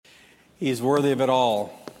He is worthy of it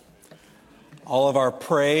all. All of our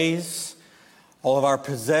praise, all of our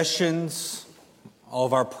possessions, all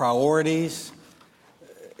of our priorities.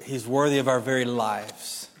 He's worthy of our very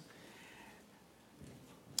lives.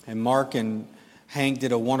 And Mark and Hank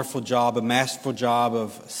did a wonderful job, a masterful job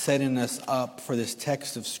of setting us up for this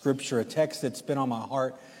text of Scripture, a text that's been on my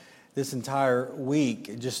heart this entire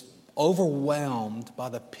week, just overwhelmed by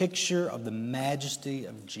the picture of the majesty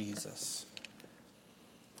of Jesus.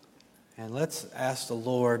 And let's ask the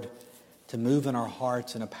Lord to move in our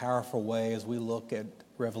hearts in a powerful way as we look at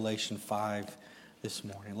Revelation 5 this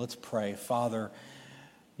morning. Let's pray. Father,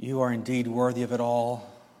 you are indeed worthy of it all.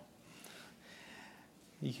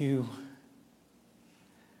 You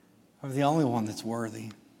are the only one that's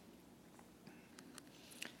worthy.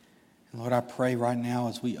 And Lord, I pray right now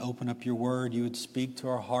as we open up your word, you would speak to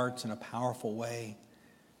our hearts in a powerful way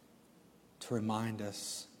to remind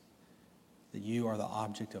us that you are the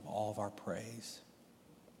object of all of our praise.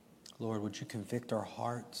 Lord, would you convict our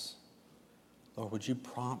hearts? Lord, would you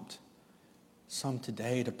prompt some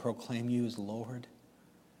today to proclaim you as Lord?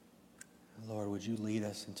 Lord, would you lead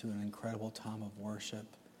us into an incredible time of worship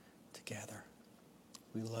together?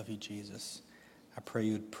 We love you, Jesus. I pray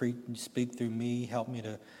you would speak through me. Help me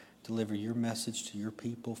to deliver your message to your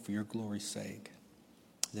people for your glory's sake.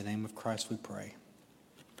 In the name of Christ we pray.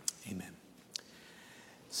 Amen.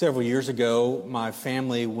 Several years ago, my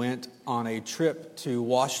family went on a trip to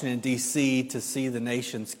Washington, D.C. to see the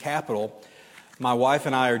nation's capital. My wife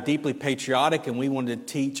and I are deeply patriotic, and we wanted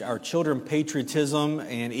to teach our children patriotism.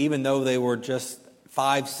 And even though they were just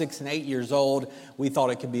 5, 6, and 8 years old, we thought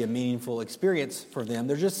it could be a meaningful experience for them.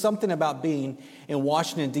 There's just something about being in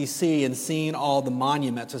Washington, D.C. and seeing all the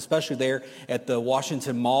monuments, especially there at the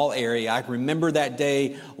Washington Mall area. I remember that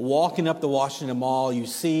day walking up the Washington Mall. You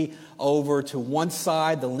see over to one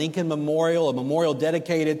side the Lincoln Memorial, a memorial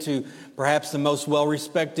dedicated to perhaps the most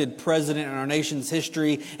well-respected president in our nation's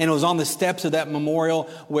history. And it was on the steps of that memorial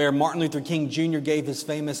where Martin Luther King Jr. gave his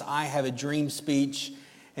famous "I Have a Dream" speech.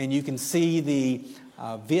 And you can see the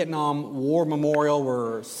Vietnam War Memorial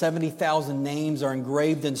where 70,000 names are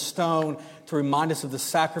engraved in stone to remind us of the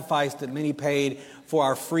sacrifice that many paid for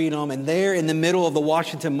our freedom. And there in the middle of the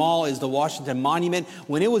Washington Mall is the Washington Monument.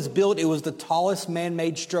 When it was built, it was the tallest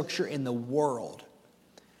man-made structure in the world.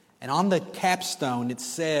 And on the capstone, it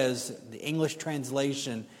says, the English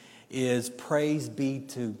translation is, "Praise be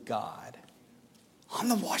to God," on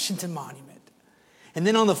the Washington Monument. And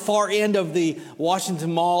then on the far end of the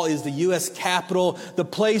Washington Mall is the U.S. Capitol, the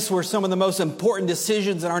place where some of the most important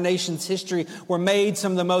decisions in our nation's history were made.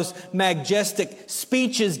 Some of the most majestic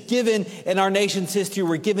speeches given in our nation's history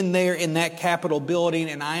were given there in that Capitol building.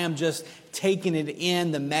 And I am just taking it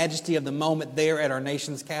in, the majesty of the moment there at our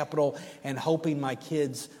nation's capital, and hoping my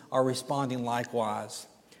kids are responding likewise.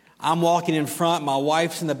 I'm walking in front, my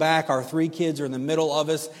wife's in the back, our 3 kids are in the middle of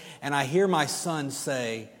us, and I hear my son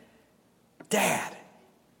say, "Dad,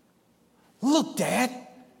 look, Dad,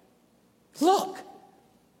 look."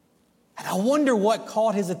 And I wonder what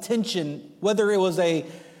caught his attention, whether it was a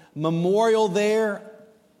memorial there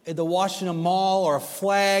at the Washington Mall or a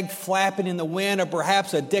flag flapping in the wind or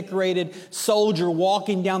perhaps a decorated soldier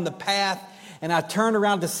walking down the path. And I turned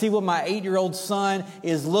around to see what my 8-year-old son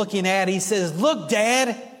is looking at. He says, "Look,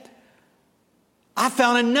 Dad, I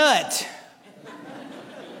found a nut."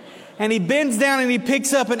 And he bends down and he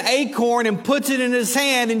picks up an acorn and puts it in his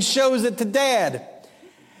hand and shows it to Dad.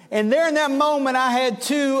 And there in that moment, I had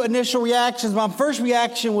 2 initial reactions. My first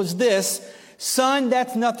reaction was this: "Son,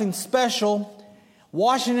 that's nothing special.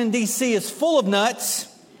 Washington, D.C. is full of nuts."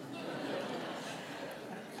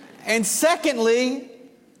 And secondly,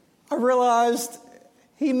 I realized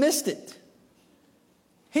he missed it.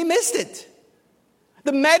 He missed it.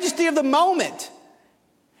 The majesty of the moment.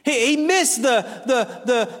 He missed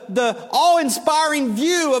the awe-inspiring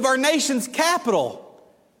view of our nation's capital.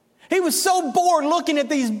 He was so bored looking at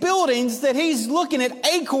these buildings that he's looking at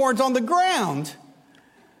acorns on the ground.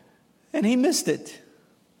 And he missed it.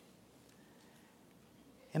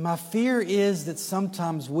 And my fear is that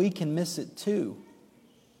sometimes we can miss it too.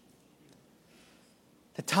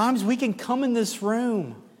 At times we can come in this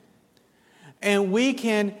room and we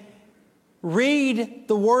can read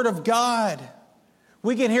the Word of God.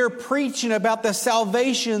 We can hear preaching about the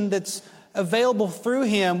salvation that's available through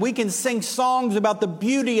Him. We can sing songs about the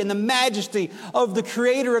beauty and the majesty of the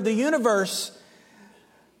Creator of the universe.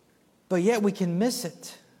 But yet we can miss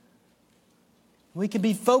it. We can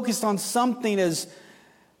be focused on something as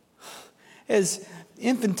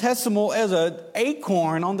infinitesimal as an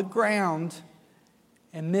acorn on the ground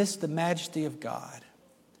and miss the majesty of God.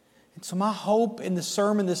 And so my hope in the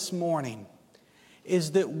sermon this morning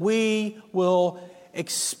is that we will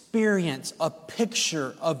experience a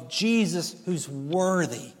picture of Jesus who's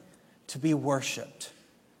worthy to be worshiped.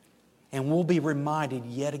 And we'll be reminded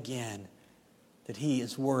yet again that He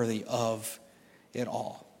is worthy of it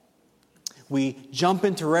all. We jump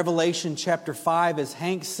into Revelation chapter 5. As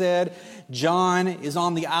Hank said, John is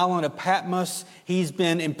on the island of Patmos. He's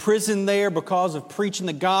been imprisoned there because of preaching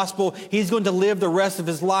the gospel. He's going to live the rest of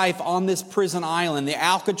his life on this prison island, the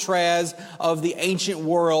Alcatraz of the ancient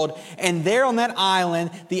world. And there on that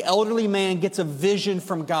island, the elderly man gets a vision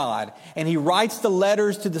from God. And he writes the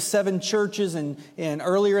letters to the 7 churches and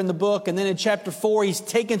earlier in the book. And then in chapter 4, he's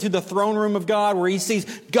taken to the throne room of God, where he sees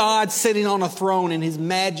God sitting on a throne in His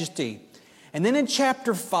majesty. And then in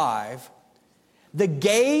chapter 5, the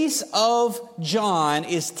gaze of John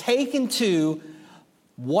is taken to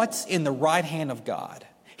what's in the right hand of God.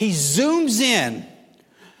 He zooms in,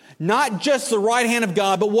 not just the right hand of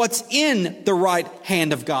God, but what's in the right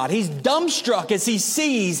hand of God. He's dumbstruck as he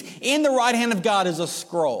sees in the right hand of God is a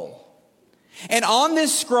scroll. And on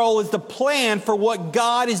this scroll is the plan for what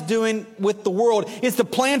God is doing with the world. It's the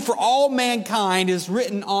plan for all mankind is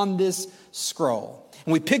written on this scroll.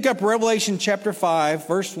 And we pick up Revelation chapter 5,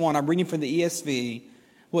 verse 1. I'm reading from the ESV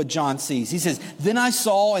what John sees. He says, "Then I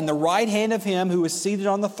saw in the right hand of Him who was seated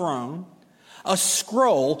on the throne a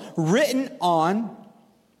scroll written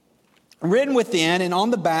within and on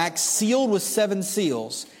the back, sealed with 7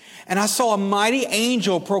 seals. And I saw a mighty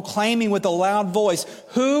angel proclaiming with a loud voice,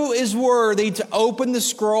 'Who is worthy to open the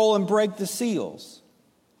scroll and break the seals?'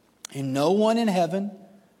 And no one in heaven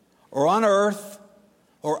or on earth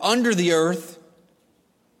or under the earth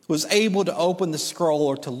was able to open the scroll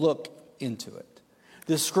or to look into it."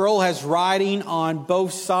 The scroll has writing on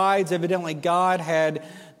both sides. Evidently, God had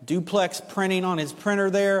duplex printing on His printer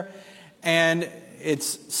there. And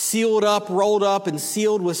it's sealed up, rolled up, and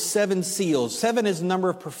sealed with 7 seals. 7 is the number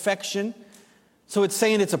of perfection. So it's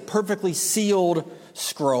saying it's a perfectly sealed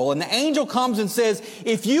scroll. And the angel comes and says,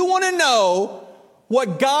 if you want to know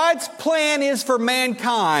what God's plan is for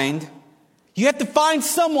mankind, you have to find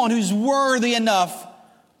someone who's worthy enough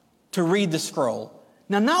to read the scroll.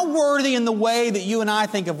 Now, not worthy in the way that you and I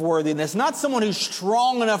think of worthiness. Not someone who's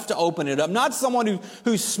strong enough to open it up. Not someone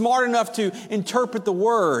who's smart enough to interpret the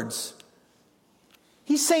words.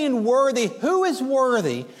 He's saying worthy. Who is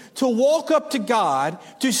worthy to walk up to God,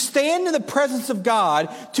 to stand in the presence of God,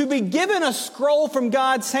 to be given a scroll from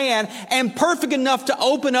God's hand and perfect enough to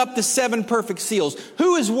open up the 7 perfect seals?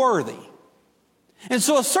 Who is worthy? And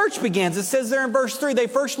so a search begins. It says there in verse 3, they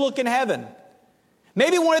first look in heaven.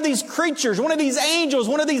 Maybe one of these creatures, one of these angels,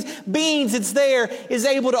 one of these beings that's there is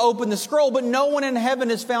able to open the scroll, but no one in heaven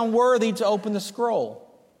is found worthy to open the scroll.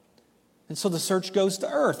 And so the search goes to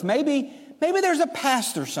earth. Maybe there's a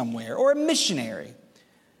pastor somewhere or a missionary.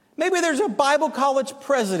 Maybe there's a Bible college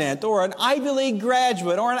president or an Ivy League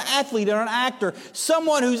graduate or an athlete or an actor,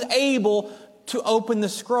 someone who's able to open the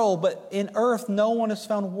scroll. But in earth, no one is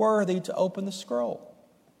found worthy to open the scroll.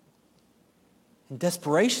 And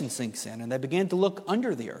desperation sinks in, and they begin to look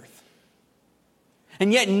under the earth.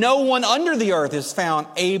 And yet no one under the earth is found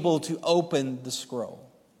able to open the scroll.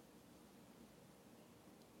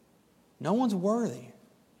 No one's worthy.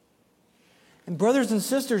 And brothers and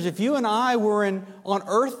sisters, if you and I were on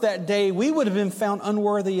earth that day, we would have been found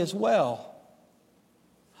unworthy as well.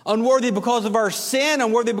 Unworthy because of our sin,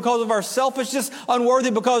 unworthy because of our selfishness,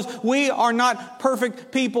 unworthy because we are not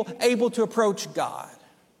perfect people able to approach God.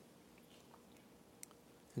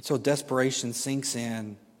 And so desperation sinks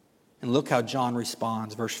in. And look how John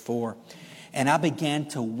responds, verse 4. "And I began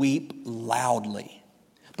to weep loudly,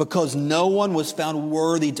 because no one was found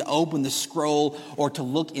worthy to open the scroll or to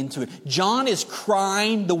look into it." John is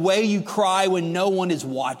crying the way you cry when no one is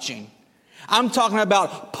watching. I'm talking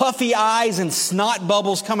about puffy eyes and snot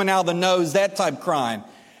bubbles coming out of the nose, that type crying.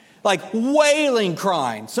 Like wailing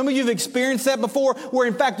crying. Some of you have experienced that before, where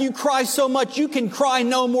in fact you cry so much you can cry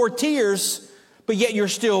no more tears, but yet you're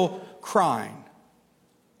still crying.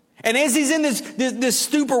 And as he's in this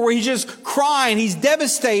stupor where he's just crying, he's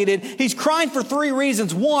devastated. He's crying for 3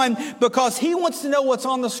 reasons. 1, because he wants to know what's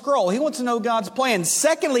on the scroll. He wants to know God's plan.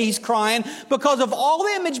 Secondly, he's crying because of all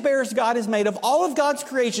the image bearers God has made, of all of God's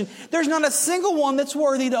creation, there's not a single one that's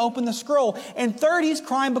worthy to open the scroll. And third, he's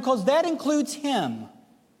crying because that includes him,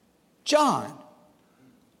 John,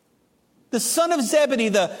 the son of Zebedee,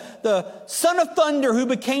 the son of thunder who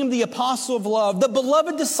became the apostle of love, the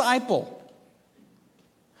beloved disciple.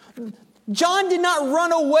 John did not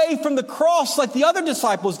run away from the cross like the other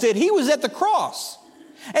disciples did. He was at the cross.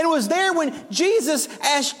 And it was there when Jesus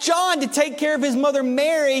asked John to take care of his mother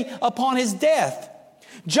Mary upon his death.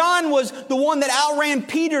 John was the one that outran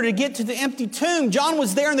Peter to get to the empty tomb. John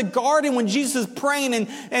was there in the garden when Jesus was praying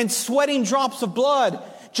and sweating drops of blood.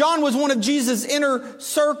 John was one of Jesus' inner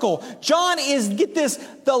circle. John is, get this,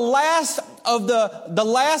 the last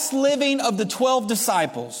living of the 12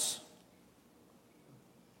 disciples.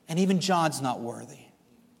 And even John's not worthy.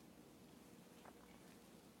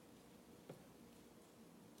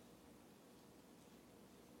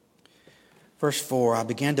 Verse 4, I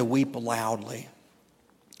began to weep loudly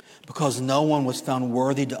because no one was found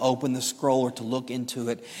worthy to open the scroll or to look into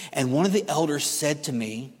it. And one of the elders said to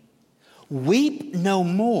me, weep no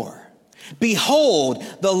more. Behold,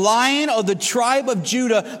 the Lion of the tribe of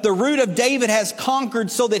Judah, the root of David, has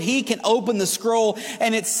conquered so that he can open the scroll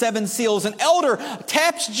and its 7 seals. An elder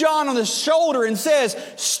taps John on the shoulder and says,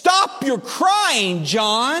 stop your crying,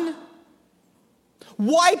 John.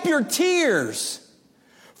 Wipe your tears.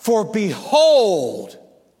 For behold,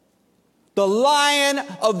 the Lion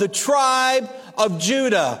of the tribe of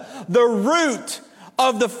Judah, the root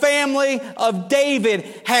of the family of David,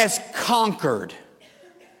 has conquered.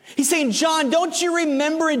 He's saying, John, don't you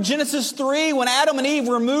remember in Genesis 3 when Adam and Eve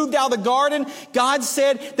were moved out of the garden, God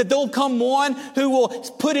said that there'll come one who will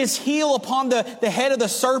put his heel upon the head of the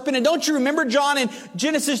serpent. And don't you remember, John, in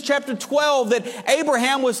Genesis chapter 12 that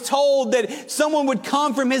Abraham was told that someone would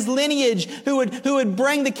come from his lineage who would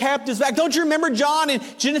bring the captives back? Don't you remember, John, in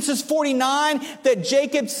Genesis 49 that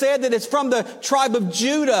Jacob said that it's from the tribe of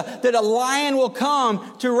Judah that a lion will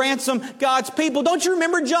come to ransom God's people? Don't you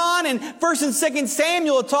remember, John, in 1 and 2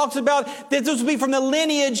 Samuel it talks about that this will be from the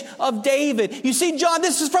lineage of David. You see, John,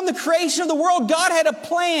 this is from the creation of the world. God had a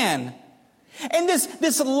plan. And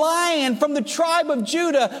this lion from the tribe of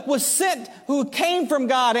Judah was sent, who came from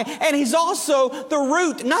God. And he's also the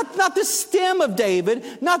root, not the stem of David,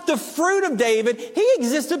 not the fruit of David. He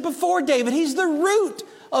existed before David. He's the root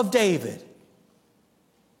of David.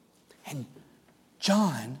 And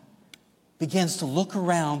John begins to look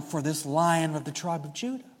around for this lion of the tribe of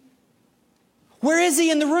Judah. Where is he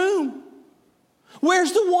in the room?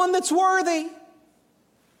 Where's the one that's worthy? It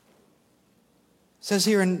says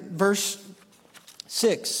here in verse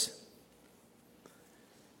 6,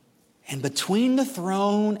 and between the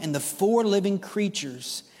throne and the 4 living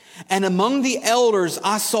creatures and among the elders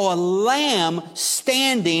I saw a lamb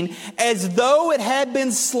standing as though it had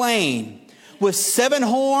been slain, with 7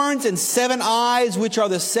 horns and 7 eyes, which are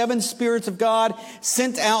the 7 spirits of God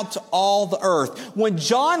sent out to all the earth. When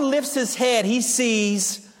John lifts his head, he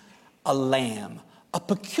sees a lamb, a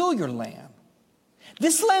peculiar lamb.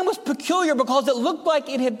 This lamb was peculiar because it looked like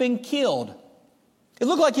it had been killed. It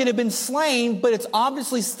looked like it had been slain, but it's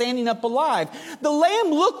obviously standing up alive. The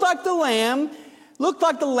lamb looked like the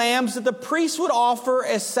lambs that the priests would offer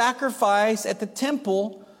as sacrifice at the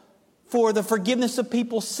temple for the forgiveness of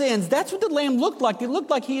people's sins. That's what the lamb looked like. It looked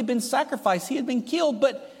like he had been sacrificed. He had been killed.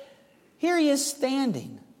 But here he is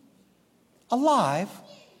standing, alive,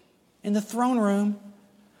 in the throne room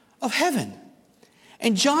of heaven.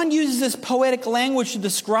 And John uses this poetic language to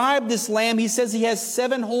describe this lamb. He says he has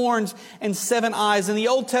 7 horns and 7 eyes. In the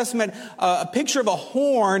Old Testament, a picture of a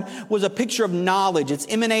horn was a picture of knowledge. It's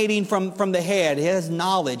emanating from the head. It has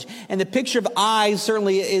knowledge. And the picture of eyes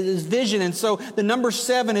certainly is vision. And so the number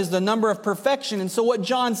 7 is the number of perfection. And so what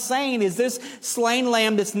John's saying is this slain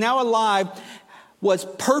lamb that's now alive was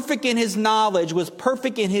perfect in his knowledge, was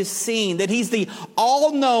perfect in his seeing, that he's the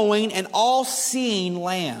all-knowing and all-seeing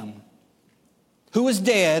lamb who was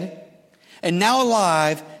dead and now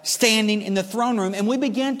alive, standing in the throne room. And we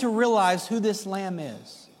began to realize who this lamb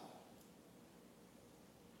is.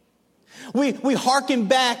 We hearken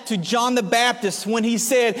back to John the Baptist when he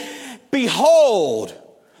said, behold,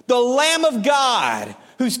 the Lamb of God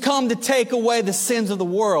who's come to take away the sins of the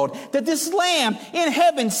world. That this lamb in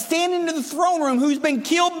heaven, standing in the throne room, who's been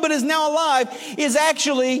killed but is now alive, is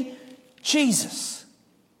actually Jesus.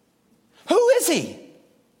 Who is he?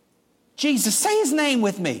 Jesus. Say his name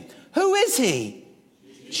with me. Who is he?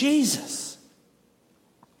 Jesus.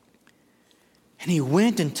 And he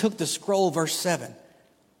went and took the scroll, verse 7.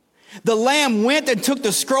 The lamb went and took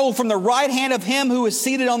the scroll from the right hand of him who is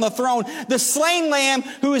seated on the throne. The slain lamb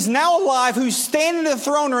who is now alive, who's standing in the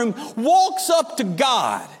throne room, walks up to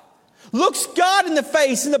God, looks God in the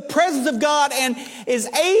face in the presence of God, and is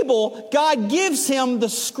able, God gives him the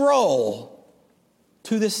scroll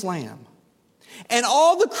to this lamb. And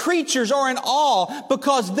all the creatures are in awe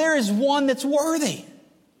because there is one that's worthy.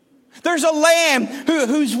 There's a lamb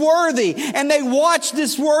who's worthy, and they watch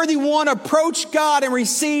this worthy one approach God and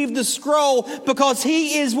receive the scroll because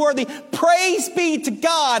he is worthy. Praise be to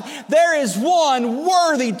God. There is one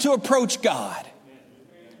worthy to approach God.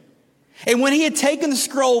 And when he had taken the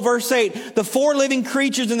scroll, verse 8, the 4 living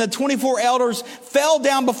creatures and the 24 elders fell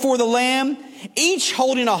down before the Lamb, each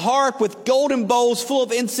holding a harp with golden bowls full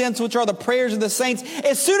of incense, which are the prayers of the saints.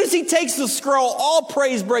 As soon as he takes the scroll, all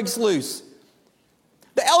praise breaks loose.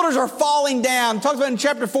 The elders are falling down. It talks about in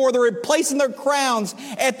chapter 4, they're placing their crowns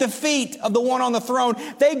at the feet of the one on the throne.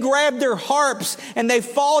 They grab their harps and they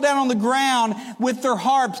fall down on the ground with their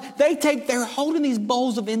harps. They're holding these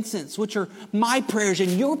bowls of incense, which are my prayers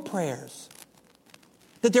and your prayers,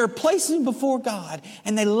 that they're placing before God,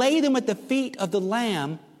 and they lay them at the feet of the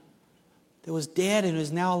Lamb that was dead and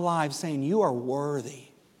is now alive, saying, you are worthy.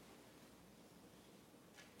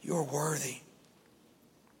 You are worthy.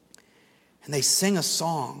 And they sing a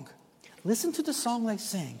song. Listen to the song they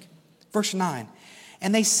sing. Verse 9.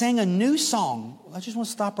 And they sang a new song. I just want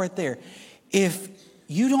to stop right there. If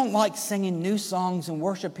you don't like singing new songs and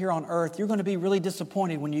worship here on earth, you're going to be really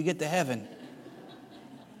disappointed when you get to heaven.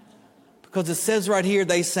 Because it says right here,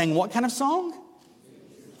 they sang what kind of song?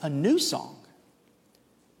 A new song.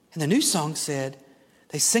 And the new song said,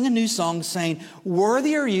 they sing a new song saying,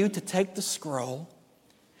 worthy are you to take the scroll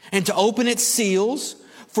and to open its seals.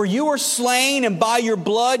 For you are slain, and by your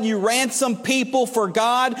blood you ransom people for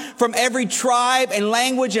God from every tribe and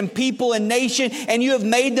language and people and nation. And you have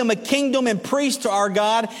made them a kingdom and priests to our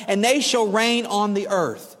God, and they shall reign on the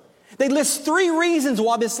earth. They list 3 reasons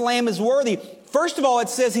why this Lamb is worthy. First of all, it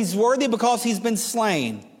says he's worthy because he's been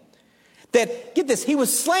slain. That, get this, he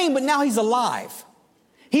was slain, but now he's alive.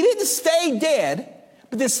 He didn't stay dead,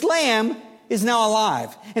 but this Lamb is now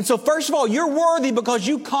alive. And so first of all, you're worthy because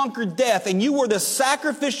you conquered death and you were the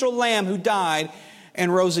sacrificial lamb who died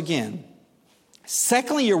and rose again.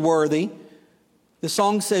 Secondly, you're worthy. The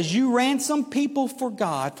song says you ransom people for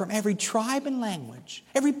God from every tribe and language,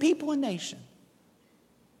 every people and nation.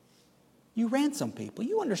 You ransom people.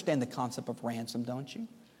 You understand the concept of ransom, don't you?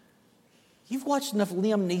 You've watched enough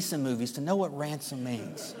Liam Neeson movies to know what ransom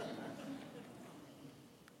means.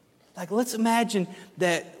 Like, let's imagine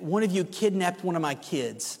that one of you kidnapped one of my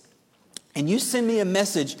kids, and you send me a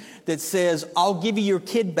message that says, I'll give you your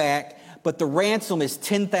kid back, but the ransom is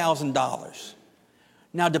 $10,000.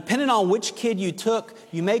 Now, depending on which kid you took,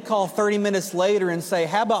 you may call 30 minutes later and say,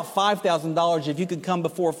 how about $5,000 if you could come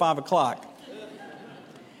before 5 o'clock?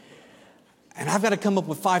 And I've got to come up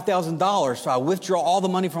with $5,000, so I withdraw all the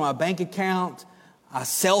money from my bank account. I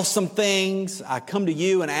sell some things, I come to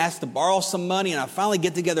you and ask to borrow some money, and I finally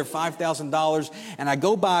get together $5,000, and I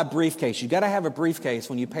go buy a briefcase. You got to have a briefcase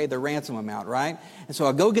when you pay the ransom amount, right? And so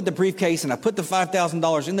I go get the briefcase, and I put the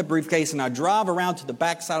 $5,000 in the briefcase, and I drive around to the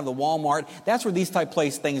back side of the Walmart. That's where these type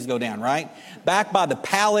place things go down, right? Back by the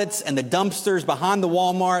pallets and the dumpsters behind the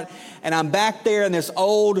Walmart, and I'm back there, and this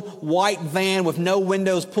old white van with no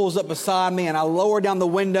windows pulls up beside me, and I lower down the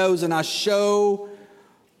windows, and I show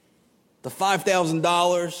the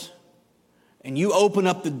 $5,000, and you open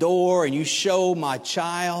up the door and you show my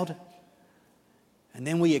child, and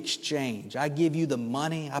then we exchange. I give you the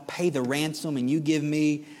money, I pay the ransom, and you give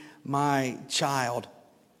me my child.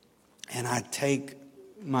 And I take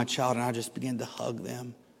my child and I just begin to hug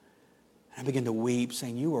them. I begin to weep,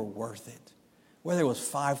 saying, you are worth it. Whether it was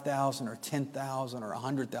 $5,000 or $10,000 or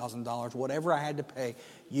 $100,000, whatever I had to pay,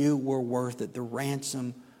 you were worth it. The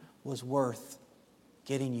ransom was worth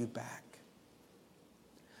getting you back.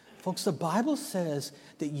 Folks, the Bible says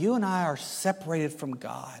that you and I are separated from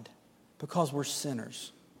God because we're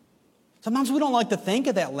sinners. Sometimes we don't like to think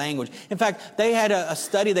of that language. In fact, they had a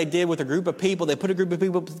study they did with a group of people. They put a group of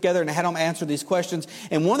people together and had them answer these questions.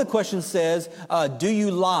 And one of the questions says, do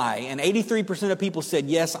you lie? And 83% of people said,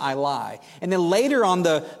 yes, I lie. And then later on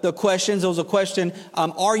the questions, there was a question,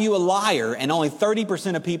 are you a liar? And only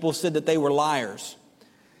 30% of people said that they were liars.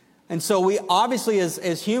 And so we obviously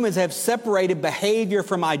as humans have separated behavior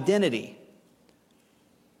from identity.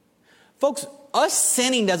 Folks, us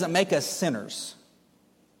sinning doesn't make us sinners.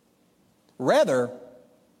 Rather,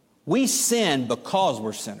 we sin because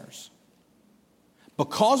we're sinners.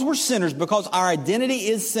 Because we're sinners, because our identity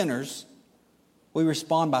is sinners, we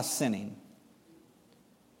respond by sinning.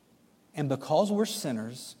 And because we're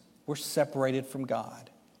sinners, we're separated from God.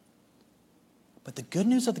 But the good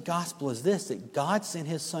news of the gospel is this, that God sent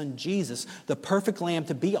his son Jesus, the perfect lamb,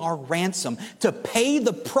 to be our ransom, to pay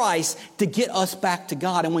the price to get us back to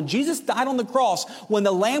God. And when Jesus died on the cross, when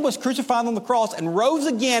the lamb was crucified on the cross and rose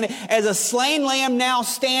again as a slain lamb now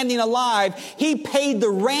standing alive, he paid the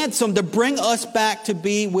ransom to bring us back to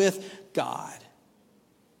be with God.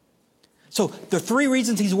 So the three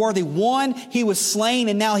reasons he's worthy. One, he was slain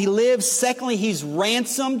and now he lives. Secondly, he's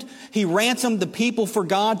ransomed. He ransomed the people for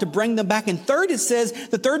God to bring them back. And third, it says,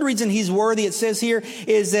 the third reason he's worthy, it says here,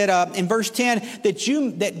 is that in verse 10,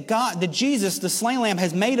 that Jesus, the slain lamb,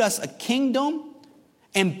 has made us a kingdom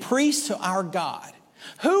and priests to our God.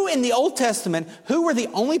 Who in the Old Testament, who were the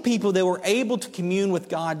only people that were able to commune with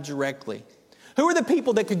God directly? Who are the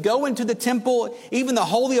people that could go into the temple, even the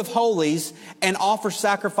Holy of Holies, and offer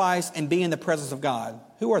sacrifice and be in the presence of God?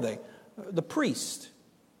 Who are they? The priest.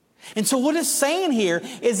 And so what it's saying here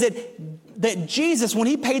is that Jesus, when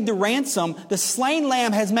he paid the ransom, the slain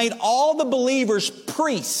lamb has made all the believers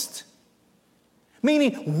priests.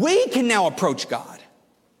 Meaning we can now approach God.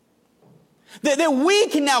 That we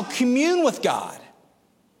can now commune with God.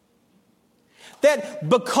 That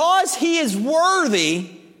because he is worthy,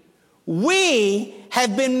 we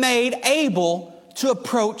have been made able to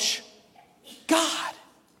approach God.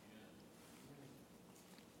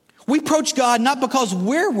 We approach God not because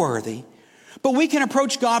we're worthy, but we can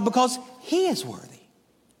approach God because he is worthy.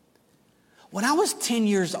 When I was 10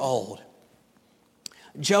 years old,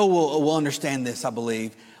 Joe will understand this, I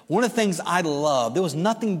believe. One of the things I loved, there was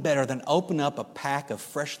nothing better than open up a pack of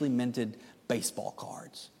freshly minted baseball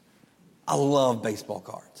cards. I love baseball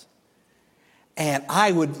cards. And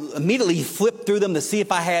I would immediately flip through them to see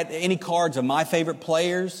if I had any cards of my favorite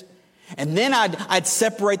players. And then I'd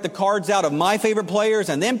separate the cards out of my favorite players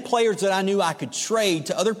and then players that I knew I could trade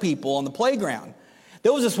to other people on the playground.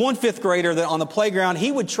 There was this one fifth grader that on the playground,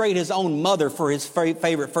 he would trade his own mother for his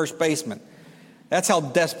favorite first baseman. That's how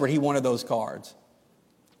desperate he wanted those cards.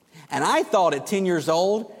 And I thought at 10 years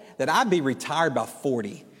old that I'd be retired by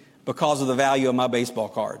 40 because of the value of my baseball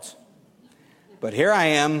cards. But here I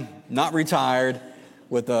am, not retired,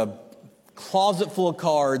 with a closet full of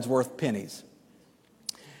cards worth pennies.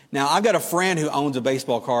 Now, I've got a friend who owns a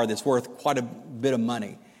baseball card that's worth quite a bit of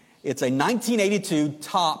money. It's a 1982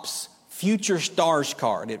 Topps Future Stars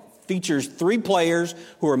card. It features 3 players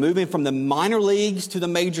who are moving from the minor leagues to the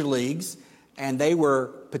major leagues, and they were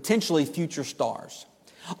potentially future stars.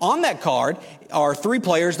 On that card are 3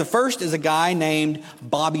 players. The first is a guy named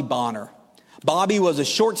Bobby Bonner. Bobby was a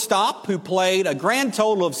shortstop who played a grand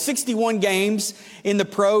total of 61 games in the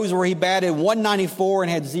pros where he batted .194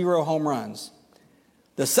 and had 0 home runs.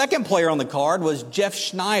 The second player on the card was Jeff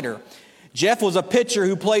Schneider. Jeff was a pitcher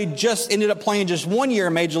who ended up playing just 1 year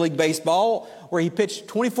in Major League Baseball where he pitched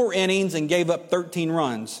 24 innings and gave up 13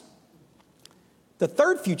 runs. The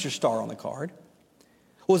third future star on the card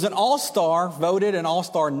was an all-star, voted an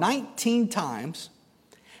all-star 19 times,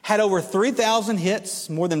 had over 3,000 hits,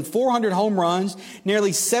 more than 400 home runs, nearly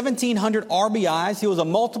 1,700 RBIs. He was a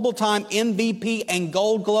multiple-time MVP and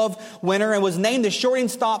Gold Glove winner and was named the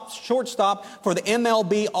shortstop for the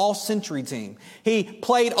MLB All-Century team. He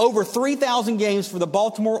played over 3,000 games for the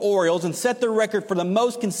Baltimore Orioles and set the record for the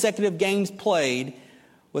most consecutive games played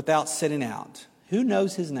without sitting out. Who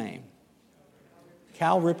knows his name?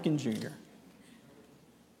 Cal Ripken Jr.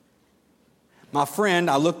 My friend,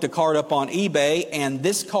 I looked the card up on eBay, and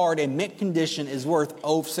this card in mint condition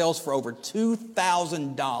sells for over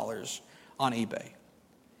 $2,000 on eBay.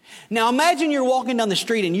 Now imagine you're walking down the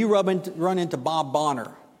street and you run into Bob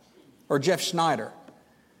Bonner or Jeff Schneider.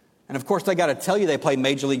 And of course, they got to tell you they play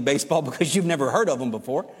Major League Baseball because you've never heard of them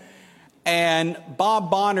before. And Bob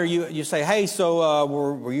Bonner, you say, hey, so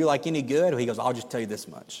were you like any good? He goes, I'll just tell you this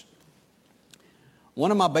much. One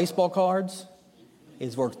of my baseball cards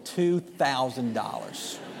is worth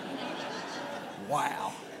 $2,000.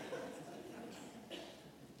 Wow.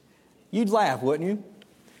 You'd laugh, wouldn't you?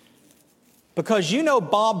 Because you know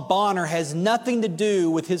Bob Bonner has nothing to do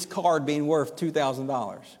with his card being worth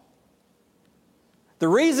 $2,000. The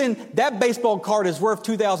reason that baseball card is worth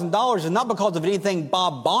 $2,000 is not because of anything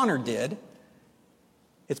Bob Bonner did.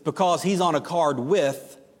 It's because he's on a card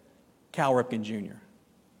with Cal Ripken Jr.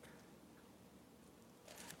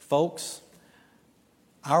 Folks,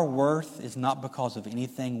 our worth is not because of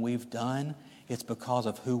anything we've done. It's because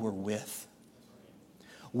of who we're with.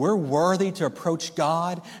 We're worthy to approach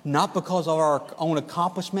God, not because of our own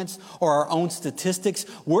accomplishments or our own statistics.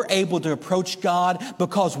 We're able to approach God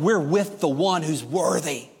because we're with the one who's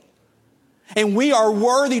worthy. And we are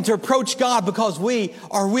worthy to approach God because we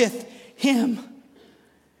are with Him.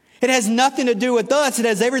 It has nothing to do with us. It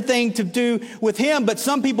has everything to do with Him. But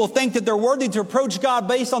some people think that they're worthy to approach God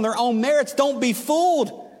based on their own merits. Don't be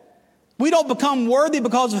fooled. We don't become worthy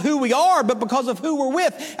because of who we are, but because of who we're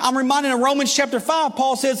with. I'm reminded in Romans chapter 5,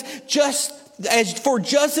 Paul says, just as through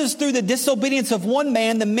the disobedience of one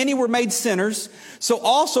man, the many were made sinners, so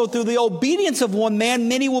also through the obedience of one man,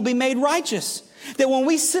 many will be made righteous. That when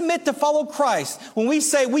we submit to follow Christ, when we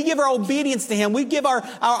say we give our obedience to Him, we give our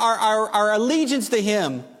allegiance to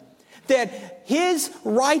Him, that His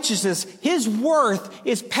righteousness, His worth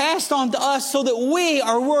is passed on to us so that we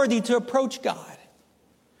are worthy to approach God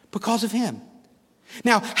because of Him.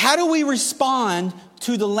 Now, how do we respond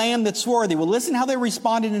to the Lamb that's worthy? Well, listen how they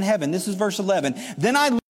responded in heaven. This is verse 11. Then I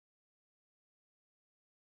looked,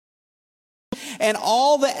 and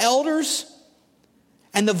all the elders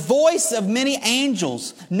and the voice of many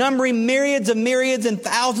angels, numbering myriads of myriads and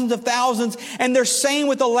thousands of thousands, and they're saying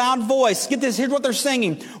with a loud voice, get this, here's what they're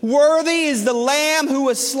singing. Worthy is the Lamb who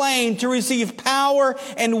was slain to receive power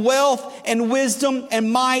and wealth and wisdom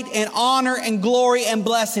and might and honor and glory and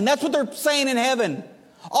blessing. That's what they're saying in heaven.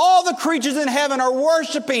 All the creatures in heaven are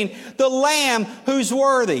worshiping the Lamb who's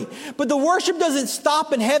worthy. But the worship doesn't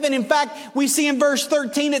stop in heaven. In fact, we see in verse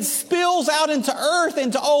 13, it spills out into earth,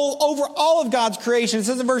 over all of God's creation. It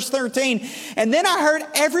says in verse 13, and then I heard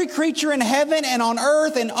every creature in heaven and on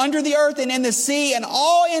earth and under the earth and in the sea and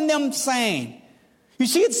all in them saying. You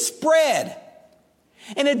see, it's spread.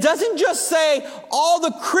 And it doesn't just say all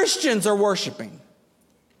the Christians are worshiping.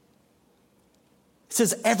 It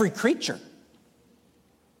says every creature.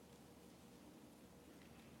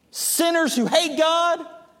 Sinners who hate God,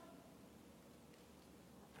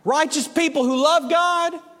 righteous people who love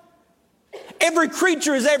God. Every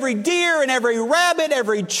creature is every deer and every rabbit,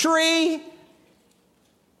 every tree.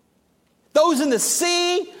 Those in the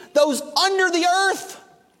sea, those under the earth,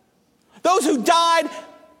 those who died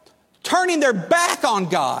turning their back on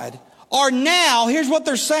God are now, here's what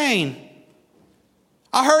they're saying.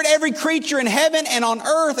 I heard every creature in heaven and on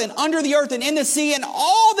earth and under the earth and in the sea and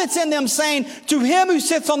all that's in them saying, to Him who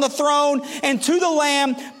sits on the throne and to the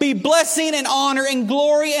Lamb be blessing and honor and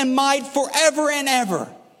glory and might forever and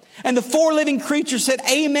ever. And the four living creatures said,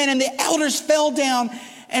 Amen. And the elders fell down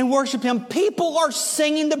and worshiped Him. People are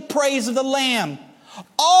singing the praise of the Lamb.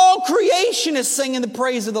 All creation is singing the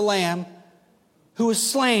praise of the Lamb who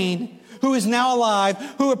was slain, who is now alive,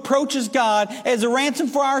 who approaches God as a ransom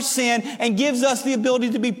for our sin and gives us the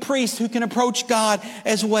ability to be priests who can approach God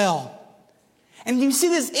as well. And you see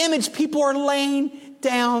this image, people are laying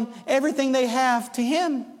down everything they have to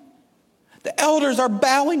Him. The elders are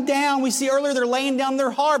bowing down. We see earlier they're laying down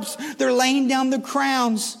their harps. They're laying down their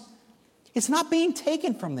crowns. It's not being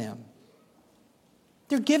taken from them.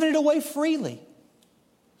 They're giving it away freely.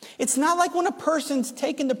 It's not like when a person's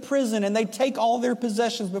taken to prison and they take all their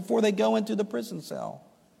possessions before they go into the prison cell.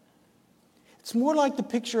 It's more like the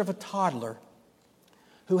picture of a toddler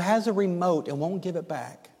who has a remote and won't give it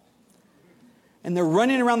back. And they're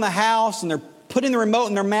running around the house and they're putting the remote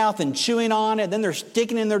in their mouth and chewing on it. Then they're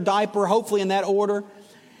sticking it in their diaper, hopefully in that order.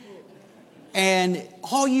 And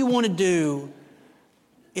all you want to do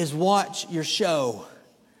is watch your show.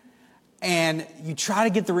 And you try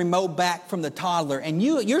to get the remote back from the toddler, and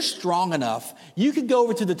you're strong enough. You could go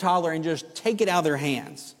over to the toddler and just take it out of their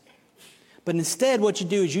hands. But instead, what you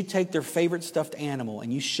do is you take their favorite stuffed animal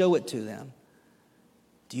and you show it to them.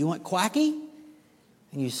 Do you want Quacky?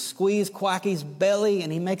 And you squeeze Quacky's belly,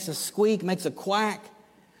 and he makes a squeak, makes a quack.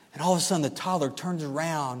 And all of a sudden, the toddler turns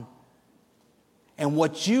around, and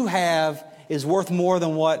what you have is worth more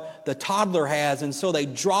than what the toddler has. And so they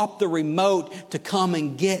drop the remote to come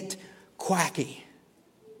and get Quacky.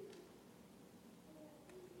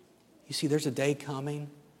 You see, there's a day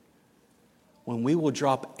coming when we will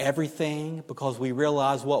drop everything because we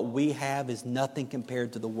realize what we have is nothing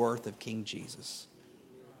compared to the worth of King Jesus.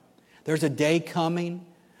 There's a day coming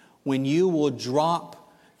when you will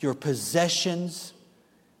drop your possessions,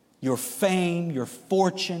 your fame, your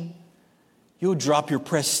fortune. You'll drop your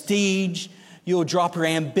prestige. You'll drop your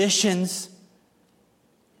ambitions.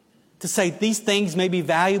 To say these things may be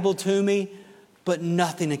valuable to me, but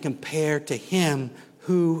nothing to compare to Him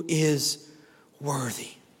who is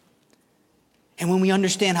worthy. And when we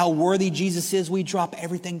understand how worthy Jesus is, we drop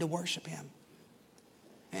everything to worship Him.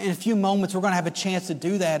 In a few moments, we're going to have a chance to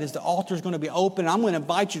do that as the altar is going to be open. I'm going to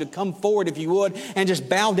invite you to come forward, if you would, and just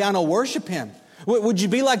bow down and worship Him. Would you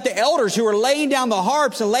be like the elders who are laying down the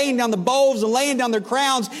harps and laying down the bowls and laying down their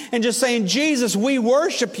crowns and just saying, Jesus, we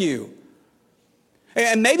worship You?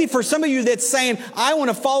 And maybe for some of you that's saying, I want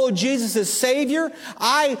to follow Jesus as Savior.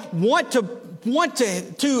 I want to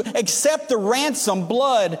accept the ransom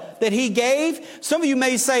blood that He gave. Some of you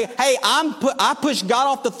may say, hey, I pushed God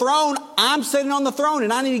off the throne. I'm sitting on the throne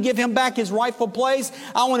and I need to give Him back His rightful place.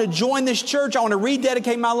 I want to join this church. I want to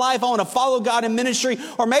rededicate my life. I want to follow God in ministry.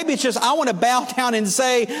 Or maybe it's just I want to bow down and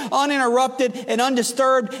say uninterrupted and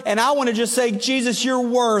undisturbed. And I want to just say, Jesus, You're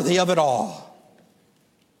worthy of it all.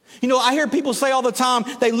 You know, I hear people say all the time,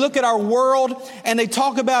 they look at our world and they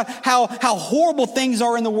talk about how horrible things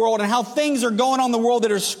are in the world and how things are going on in the world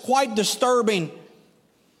that are quite disturbing.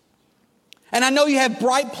 And I know you have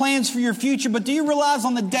bright plans for your future, but do you realize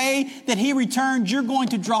on the day that He returns, you're going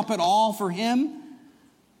to drop it all for Him?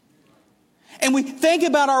 And we think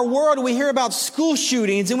about our world, and we hear about school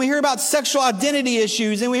shootings, and we hear about sexual identity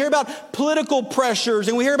issues, and we hear about political pressures,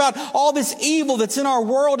 and we hear about all this evil that's in our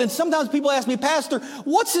world. And sometimes people ask me, Pastor,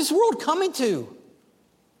 what's this world coming to?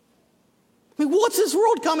 I mean, what's this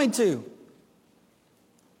world coming to?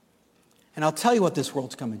 And I'll tell you what this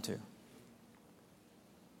world's coming to.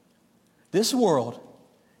 This world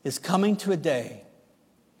is coming to a day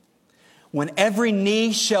when every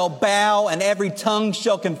knee shall bow and every tongue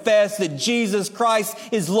shall confess that Jesus Christ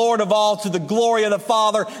is Lord of all, to the glory of the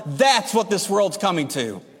Father. That's what this world's coming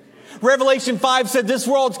to. Revelation 5 said this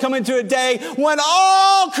world's coming to a day when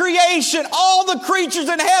all creation, all the creatures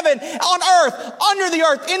in heaven, on earth, under the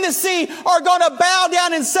earth, in the sea, are going to bow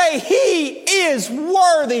down and say, He is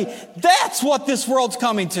worthy. That's what this world's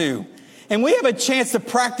coming to. And we have a chance to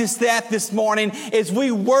practice that this morning as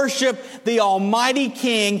we worship the Almighty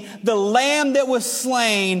King, the Lamb that was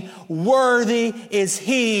slain. Worthy is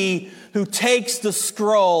He who takes the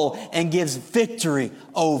scroll and gives victory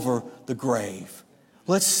over the grave.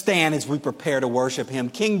 Let's stand as we prepare to worship Him.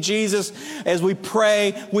 King Jesus, as we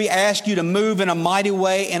pray, we ask You to move in a mighty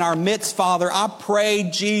way in our midst, Father. I pray,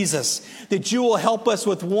 Jesus, that You will help us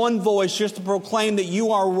with one voice just to proclaim that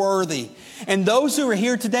You are worthy. And those who are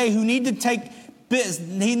here today who need to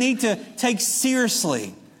take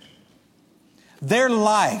seriously their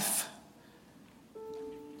life.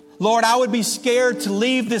 Lord, I would be scared to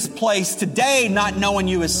leave this place today not knowing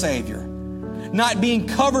You as Savior, not being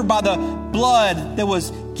covered by the blood that was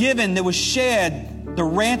given, that was shed, the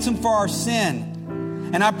ransom for our sin.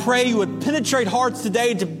 And I pray You would penetrate hearts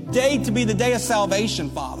today to be the day of salvation,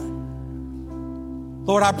 Father.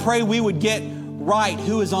 Lord, I pray we would get right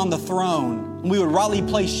who is on the throne, and we would rightly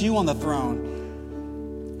place You on the throne.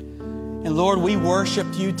 And Lord, we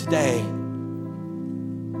worshiped You today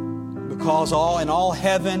because in all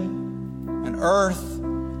heaven and earth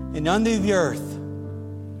and under the earth,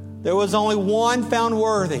 there was only one found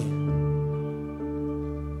worthy.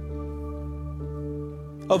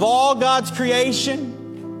 Of all God's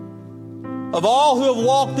creation, of all who have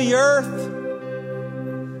walked the earth,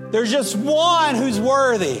 there's just one who's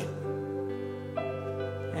worthy.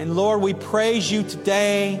 And Lord, we praise You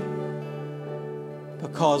today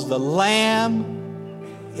because the Lamb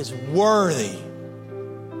is worthy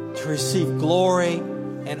to receive glory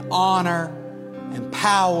and honor and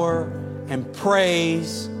power and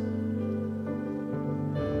praise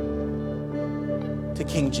to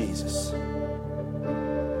King Jesus.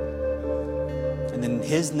 And in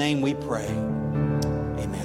His name we pray.